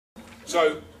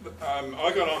So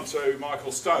I got on to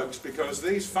Michael Stokes because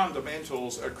these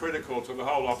fundamentals are critical to the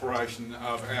whole operation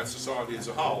of our society as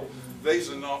a whole. These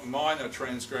are not minor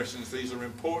transgressions, these are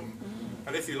important.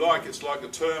 And if you like, it's like the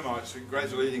termites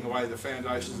gradually eating away the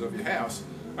foundations of your house.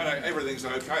 And everything's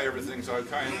okay, and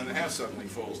then the house suddenly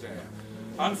falls down.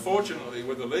 Unfortunately,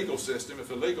 with the legal system, if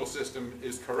the legal system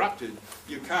is corrupted,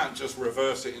 you can't just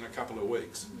reverse it in a couple of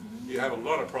weeks. You have a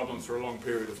lot of problems for a long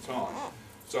period of time.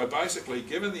 So basically,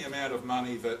 given the amount of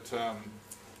money that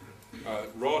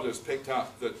Rod has picked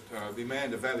up, that the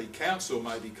Amanda Valley Council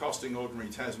may be costing ordinary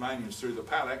Tasmanians through the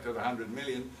PAL Act at $100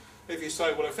 million, if you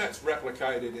say, well, if that's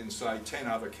replicated in, say, 10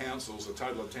 other councils, a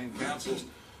total of 10 councils,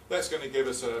 that's going to give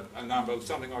us a number,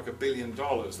 something like $1 billion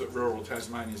that rural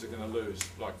Tasmanians are going to lose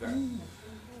like that.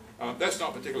 That's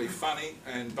not particularly funny,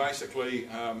 and basically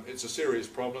it's a serious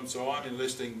problem, so I'm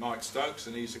enlisting Mike Stokes,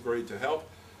 and he's agreed to help,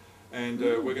 and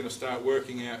we're going to start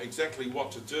working out exactly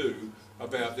what to do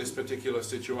about this particular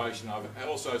situation. I've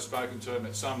also spoken to him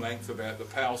at some length about the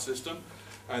PAL system,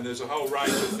 and there's a whole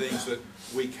range of things that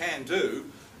we can do,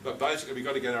 but basically we've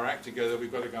got to get our act together,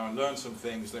 we've got to go and learn some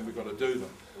things, then we've got to do them.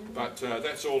 But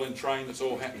that's all in train, that's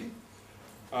all happening.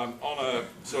 On a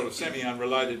sort of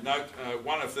semi-unrelated note,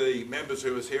 one of the members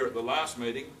who was here at the last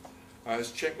meeting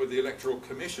has checked with the Electoral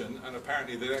Commission, and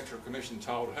apparently the Electoral Commission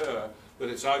told her that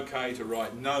it's okay to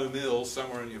write no mills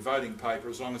somewhere in your voting paper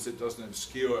as long as it doesn't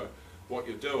obscure what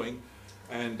you're doing.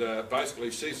 And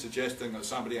basically she's suggesting that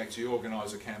somebody actually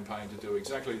organise a campaign to do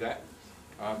exactly that.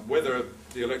 Whether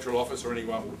the electoral office or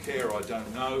anyone will care, I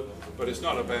don't know, but it's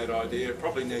not a bad idea. It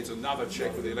probably needs another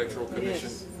check with the Electoral Commission.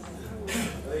 Yes. I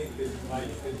think it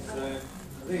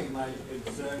may be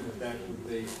concerned with that would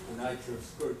be the nature of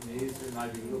scrutineers who may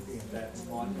be looking at that and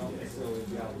might not necessarily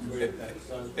be able to read that.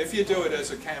 So if you do it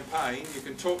as a campaign, you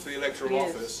can talk to the electoral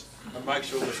office and make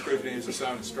sure the scrutineers are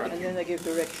so instructed. And then they give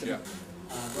direction. Yeah.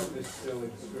 not necessarily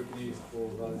the scrutineers for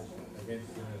those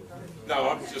against the No,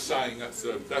 I'm just saying that's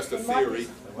the theory.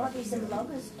 Might be some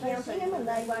loggers counting them and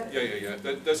they won't... Yeah.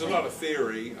 There's a lot of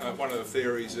theory. One of the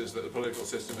theories is that the political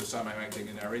system is somehow acting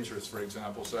in our interests, for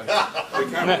example, so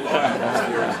we can't rely on those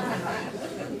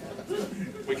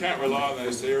theories. We can't rely on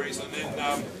those theories. And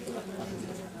then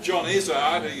John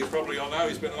Izzard, who you probably all know,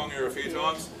 he's been along here a few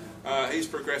times, he's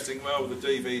progressing well with the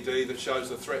DVD that shows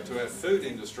the threat to our food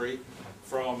industry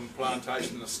from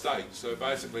plantation estates. So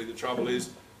basically the trouble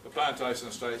is the plantation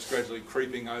estates gradually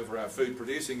creeping over our food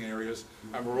producing areas,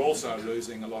 and we're also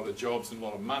losing a lot of jobs and a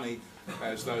lot of money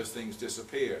as those things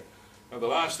disappear. Now the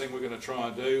last thing we're going to try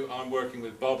and do, I'm working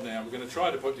with Bob now, we're going to try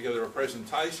to put together a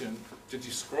presentation to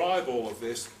describe all of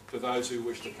this to those who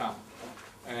wish to come.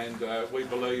 And we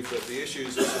believe that the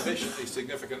issues are sufficiently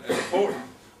significant and important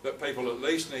that people at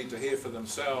least need to hear for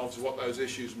themselves what those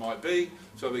issues might be,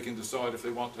 so they can decide if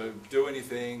they want to do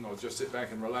anything or just sit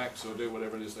back and relax or do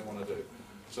whatever it is they want to do.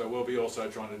 So we'll be also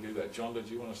trying to do that. John, did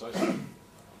you want to say something?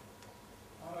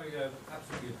 I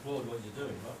absolutely applaud what you're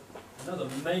doing. Right? Another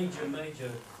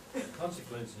major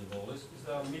consequence of all this is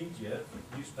that our media,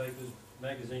 newspapers,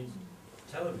 magazines,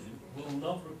 television, will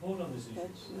not report on this issue.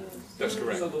 That's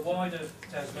correct. So the wider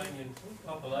Tasmanian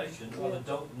population either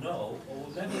don't know or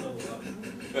will never know about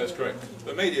it. That's correct.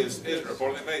 The media isn't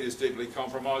reporting. The media is deeply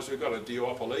compromised. We've got a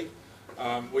duopoly.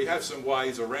 We have some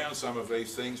ways around some of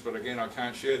these things, but again, I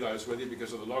can't share those with you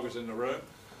because of the loggers in the room.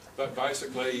 But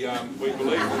basically, we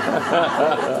believe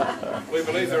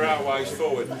there are ways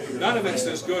forward. None of it's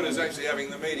as good as actually having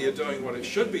the media doing what it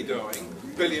should be doing.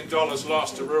 $1 billion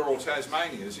lost to rural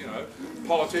Tasmanians, you know.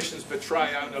 Politicians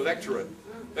betray own electorate,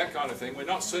 that kind of thing. We're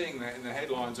not seeing that in the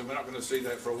headlines, and we're not going to see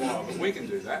that for a while, but we can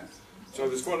do that. So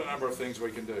there's quite a number of things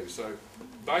we can do. So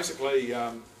basically,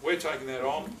 we're taking that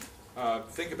on.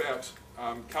 Think about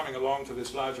coming along to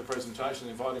this larger presentation,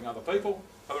 inviting other people.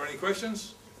 Are there any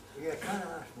questions? Yeah, can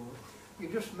I ask one? You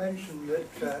just mentioned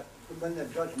that when the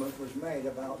judgment was made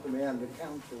about the Meander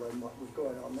Council and what was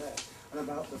going on there, and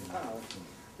about the power,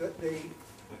 that the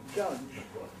judge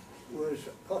was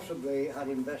possibly had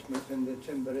investments in the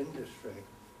timber industry.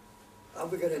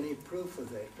 Have we got any proof of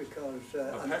this? Because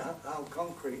and how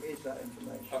concrete is that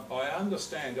information? I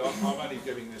understand, I'm only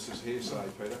giving this as hearsay,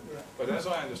 Peter, but as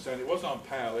I understand it wasn't on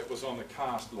PAL, it was on the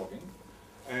cast logging.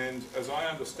 And as I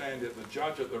understand it, the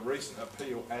judge at the recent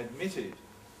appeal admitted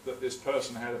that this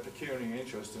person had a pecuniary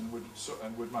interest and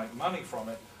would make money from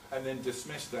it, and then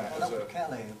dismissed that as a...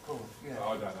 Kelly, of course, yeah.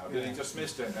 I don't know, but he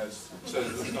dismissed it as, said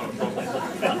it's not a problem.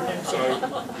 So,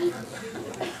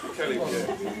 Kelly,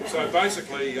 yeah. So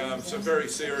basically, some very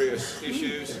serious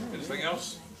issues. Anything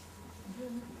else?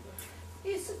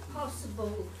 Is it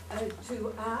possible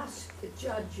to ask the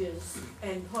judges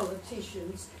and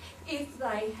politicians if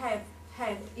they have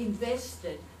have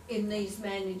invested in these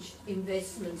managed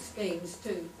investment schemes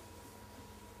to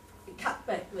cut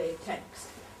back their tax.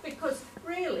 Because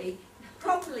really,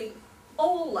 probably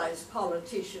all those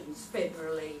politicians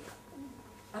federally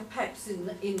are perhaps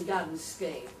in gun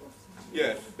scheme.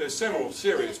 Yeah, there's several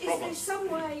serious problems. Is there some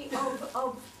way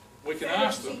of We can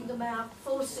ask them. ferreting them out,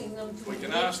 forcing them to... We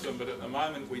can ask them, but at the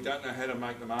moment we don't know how to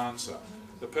make them answer.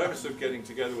 The purpose of getting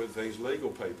together with these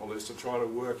legal people is to try to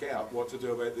work out what to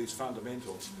do about these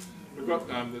fundamentals. We've got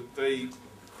the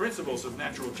principles of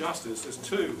natural justice. There's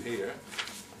two here.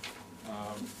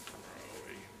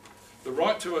 The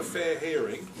right to a fair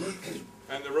hearing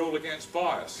and the rule against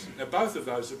bias. Now both of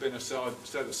those have been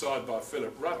set aside by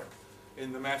Philip Ruddock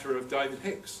in the matter of David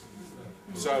Hicks,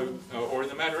 so, or in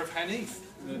the matter of Hanif.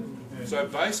 So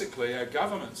basically our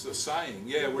governments are saying,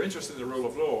 yeah, we're interested in the rule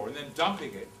of law, and then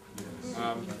dumping it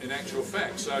in actual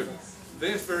fact. So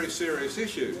there's very serious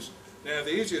issues. Now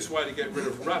the easiest way to get rid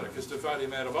of Ruddock is to vote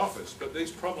him out of office, but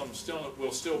these problems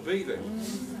will still be there.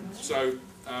 So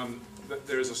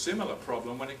there is a similar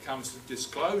problem when it comes to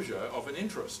disclosure of an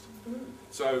interest.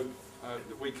 So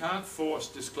we can't force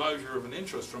disclosure of an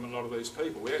interest from a lot of these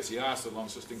people. We actually asked the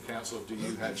Launceston Council, do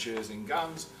you have shares in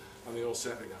guns? And they all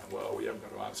sat there going, well, we haven't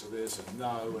got to answer this, and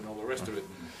no, and all the rest of it.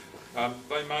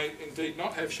 They may indeed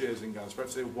not have shares in guns.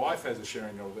 Perhaps their wife has a share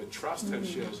in guns, or their trust has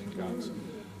shares in guns.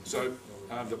 So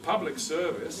the public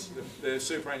service, their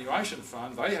superannuation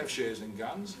fund, they have shares in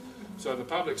guns. So the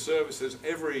public service has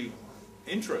every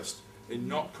interest in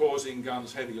not causing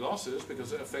guns heavy losses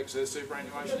because it affects their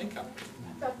superannuation income.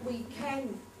 But we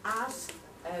can ask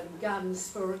guns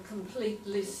for a complete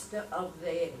list of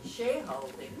their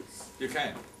shareholdings. You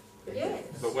can. Yes.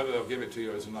 But whether they'll give it to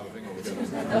you is another thing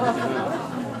altogether.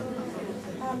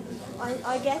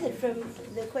 I gathered from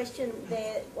the question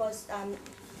there was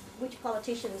which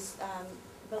politicians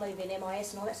believe in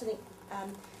MIS and all that sort of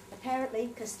thing. Apparently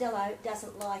Costello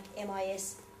doesn't like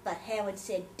MIS, but Howard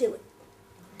said do it.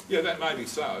 Yeah, that may be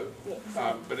so,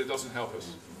 Yeah, but it doesn't help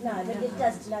us. no, but it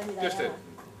does know who they Just are. it.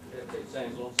 Yeah, Pete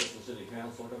Sands, Launceston City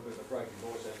Council. I'm going to put a breaking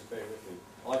voice out to bear with me.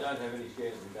 I don't have any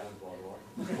shares in guns, by the way.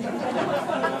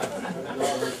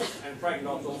 And Frank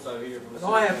Knott's also here from the...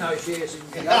 I have no shares in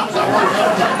guns.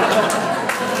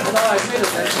 But I admit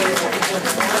it,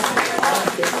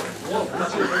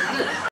 that's